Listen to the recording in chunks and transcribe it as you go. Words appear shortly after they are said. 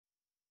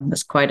It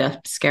was quite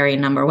a scary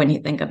number when you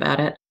think about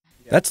it.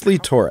 That's Lee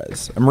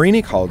Torres, a marine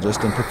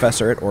ecologist and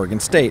professor at Oregon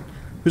State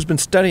who's been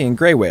studying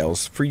gray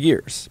whales for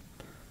years.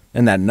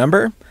 And that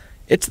number?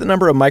 It's the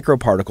number of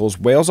microparticles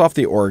whales off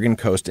the Oregon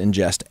coast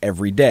ingest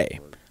every day.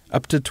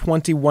 Up to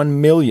 21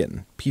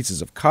 million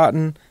pieces of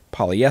cotton,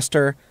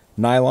 polyester,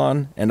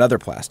 nylon, and other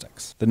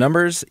plastics. The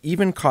numbers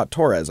even caught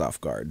Torres off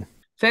guard.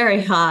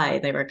 Very high.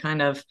 They were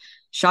kind of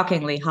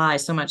shockingly high,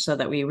 so much so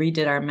that we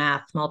redid our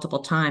math multiple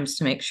times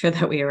to make sure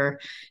that we were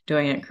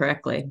doing it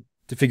correctly.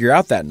 To figure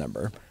out that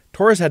number,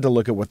 Torres had to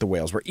look at what the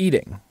whales were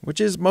eating, which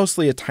is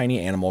mostly a tiny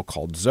animal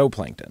called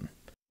zooplankton.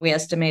 We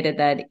estimated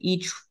that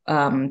each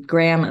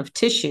gram of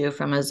tissue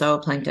from a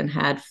zooplankton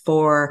had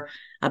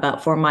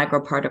about four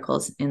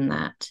microparticles in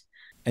that.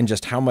 And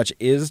just how much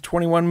is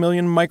 21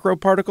 million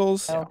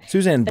microparticles?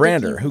 Suzanne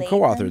Brander, who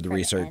co-authored the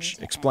research,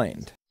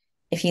 explained.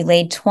 If you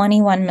laid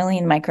 21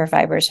 million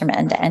microfibers from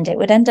end to end, it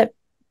would end up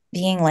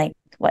being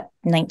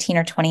 19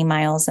 or 20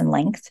 miles in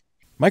length.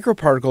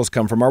 Microparticles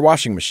come from our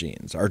washing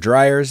machines, our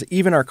dryers,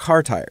 even our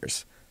car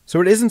tires.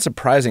 So it isn't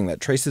surprising that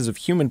traces of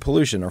human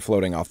pollution are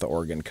floating off the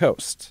Oregon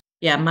coast.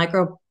 Yeah,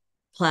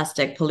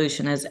 microplastic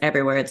pollution is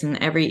everywhere. It's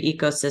in every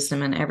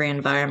ecosystem and every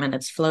environment.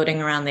 It's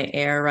floating around the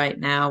air right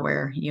now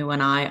where you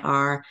and I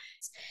are.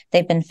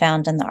 They've been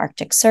found in the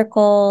Arctic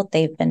Circle.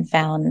 They've been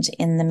found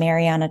in the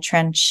Mariana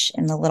Trench,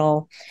 in the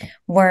little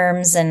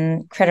worms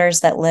and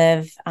critters that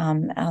live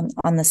on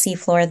the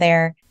seafloor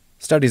there.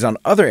 Studies on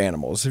other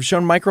animals have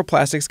shown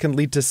microplastics can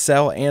lead to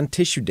cell and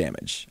tissue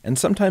damage, and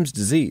sometimes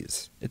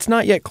disease. It's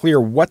not yet clear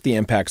what the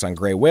impacts on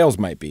gray whales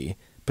might be,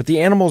 but the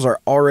animals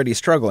are already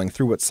struggling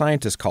through what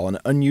scientists call an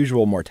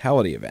unusual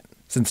mortality event.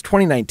 Since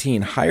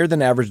 2019, higher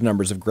than average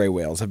numbers of gray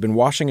whales have been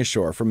washing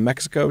ashore from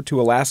Mexico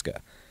to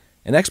Alaska,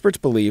 and experts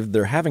believe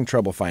they're having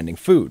trouble finding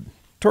food.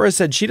 Torres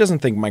said she doesn't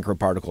think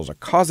microparticles are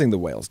causing the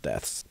whales'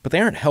 deaths, but they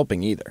aren't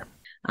helping either.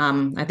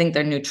 I think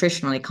they're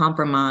nutritionally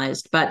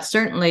compromised, but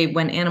certainly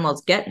when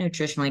animals get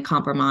nutritionally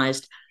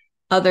compromised,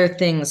 other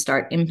things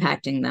start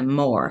impacting them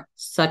more,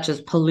 such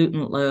as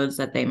pollutant loads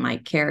that they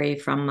might carry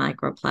from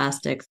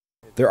microplastics.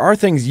 There are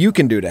things you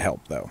can do to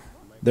help, though.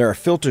 There are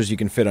filters you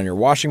can fit on your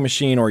washing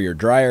machine or your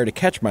dryer to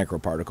catch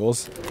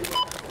microparticles.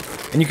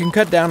 And you can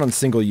cut down on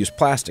single-use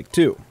plastic,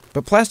 too.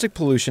 But plastic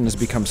pollution has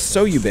become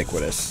so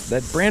ubiquitous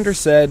that Brander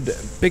said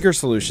bigger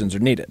solutions are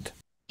needed.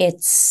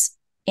 It's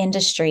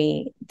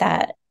industry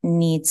that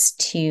needs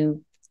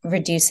to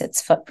reduce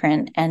its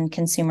footprint, and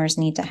consumers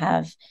need to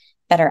have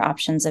better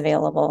options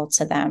available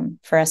to them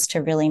for us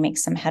to really make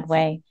some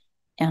headway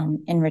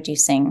in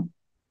reducing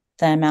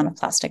the amount of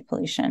plastic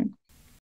pollution.